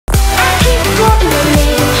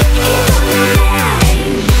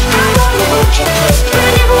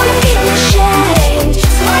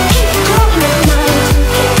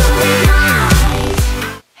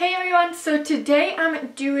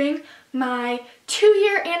my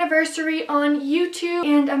 2-year anniversary on YouTube,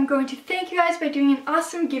 and I'm going to thank you guys by doing an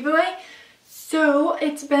awesome giveaway. So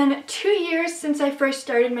it's been 2 years since I first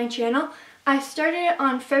started my channel. I started it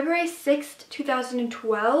on February 6th,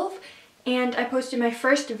 2012, and I posted my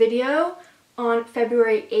first video on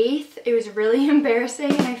February 8th. It was really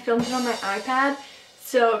embarrassing and I filmed it on my iPad.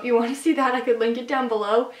 So if you want to see that, I could link it down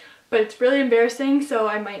below. But it's really embarrassing, so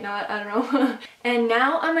I might not, I don't know. And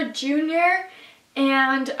now I'm a junior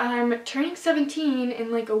and I'm turning 17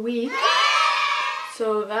 in like a week.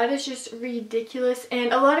 So that is just ridiculous.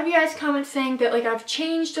 And a lot of you guys comment saying that like I've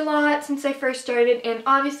changed a lot since I first started, and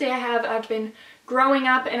obviously I have. I've been growing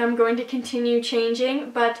up and I'm going to continue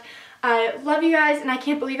changing, but I love you guys and I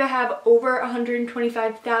can't believe I have over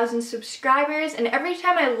 125,000 subscribers, and every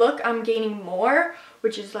time I look I'm gaining more,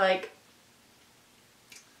 which is like,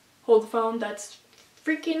 hold the phone, that's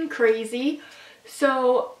freaking crazy.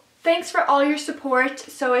 So thanks for all your support.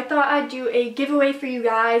 So I thought I'd do a giveaway for you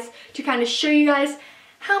guys to kind of show you guys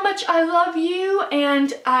how much I love you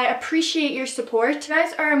and I appreciate your support. You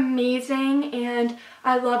guys are amazing and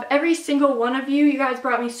I love every single one of you. You guys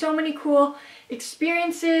brought me so many cool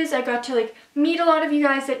experiences. I got to like meet a lot of you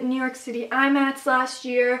guys at New York City IMATs last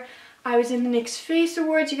year. I was in the NYX Face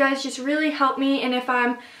Awards. You guys just really helped me, and if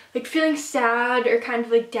I'm like feeling sad or kind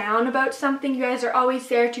of like down about something, you guys are always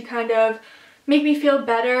there to kind of make me feel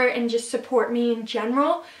better and just support me in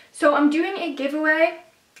general. So I'm doing a giveaway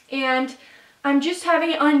and I'm just having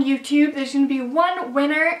it on YouTube. There's going to be one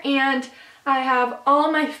winner and I have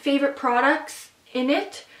all my favorite products in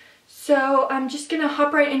it. So I'm just going to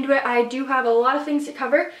hop right into it. I do have a lot of things to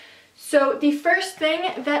cover. So the first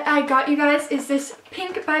thing that I got you guys is this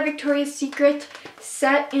Pink by Victoria's Secret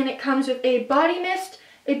set, and it comes with a body mist,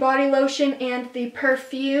 a body lotion, and the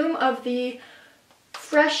perfume of the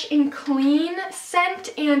Fresh and Clean scent,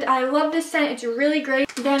 and I love this scent. It's really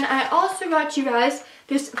great. Then I also got you guys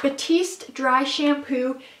this Batiste dry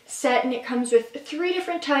shampoo set, and it comes with 3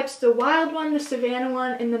 different types: the wild one, the Savannah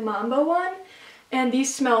one, and the Mamba one. And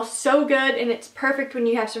these smell so good, and it's perfect when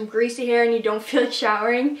you have some greasy hair and you don't feel like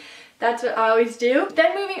showering. That's what I always do.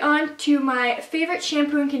 Then moving on to my favorite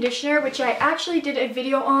shampoo and conditioner, which I actually did a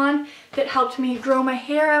video on that helped me grow my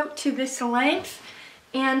hair out to this length.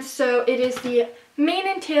 And so it is the Mane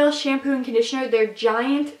and Tail shampoo and conditioner. They're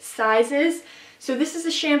giant sizes. So this is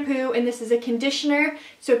a shampoo and this is a conditioner.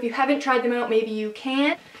 So if you haven't tried them out, maybe you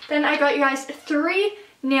can. Then I got you guys 3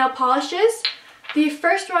 nail polishes. The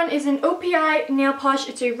first one is an OPI nail polish.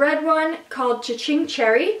 It's a red one called Cha-Ching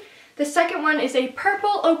Cherry. The second one is a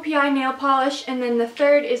purple OPI nail polish, and then the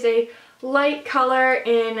third is a light color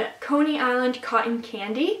in Coney Island Cotton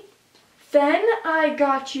Candy. Then I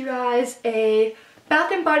got you guys a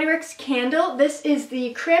Bath & Body Works candle. This is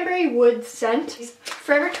the Cranberry Wood scent.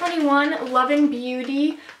 Forever 21 Love and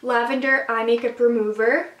Beauty Lavender Eye Makeup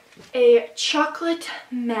Remover. A chocolate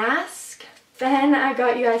mask. Then I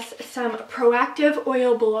got you guys some Proactive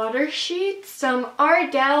Oil Blotter Sheets, some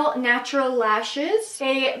Ardell Natural Lashes,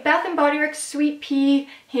 a Bath & Body Works Sweet Pea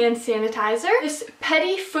Hand Sanitizer, this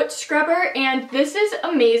Petty Foot Scrubber, and this is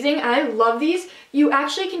amazing. I love these. You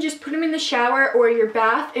actually can just put them in the shower or your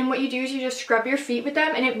bath, and what you do is you just scrub your feet with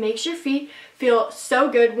them and it makes your feet feel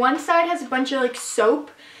so good. One side has a bunch of like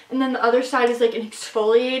soap, and then the other side is like an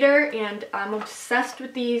exfoliator, and I'm obsessed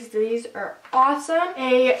with these. These are awesome.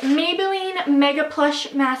 A Maybelline Mega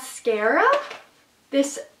Plush Mascara.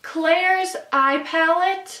 This Claire's Eye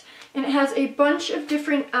Palette, and it has a bunch of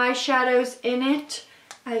different eyeshadows in it,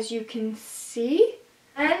 as you can see.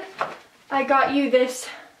 And I got you this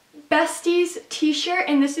Besties t-shirt,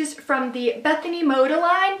 and this is from the Bethany Moda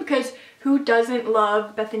line, because who doesn't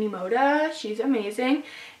love Bethany Moda? She's amazing.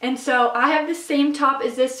 And so I have the same top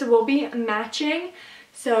as this, so we'll be matching.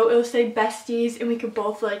 So it'll say Besties and we could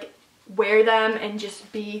both like wear them and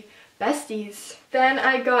just be besties. Then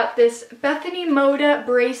I got this Bethany Moda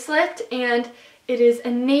bracelet, and it is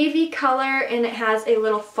a navy color and it has a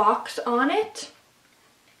little fox on it.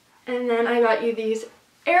 And then I got you these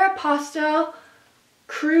Aeropostale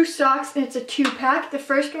Crew socks, and it's a 2-pack. The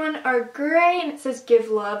first one are gray and it says Give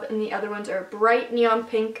Love, and the other ones are bright neon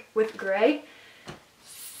pink with gray.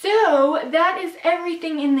 So that is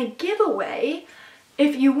everything in the giveaway.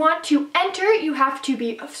 If you want to enter, you have to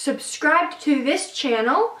be subscribed to this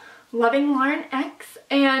channel, LOVINGLAURENX,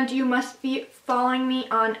 and you must be following me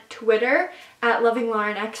on Twitter at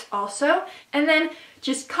LOVINGLAURENX also. And then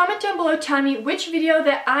just comment down below telling me which video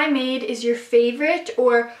that I made is your favorite,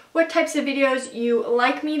 or what types of videos you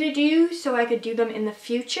like me to do so I could do them in the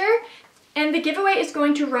future. And the giveaway is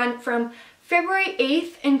going to run from February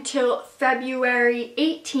 8th until February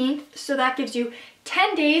 18th, so that gives you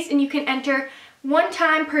 10 days, and you can enter one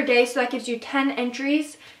time per day, so that gives you 10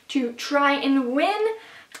 entries to try and win.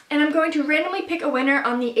 And I'm going to randomly pick a winner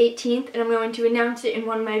on the 18th, and I'm going to announce it in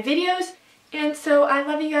one of my videos. And so I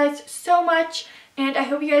love you guys so much, and I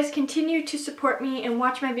hope you guys continue to support me and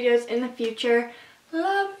watch my videos in the future.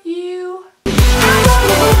 Love you.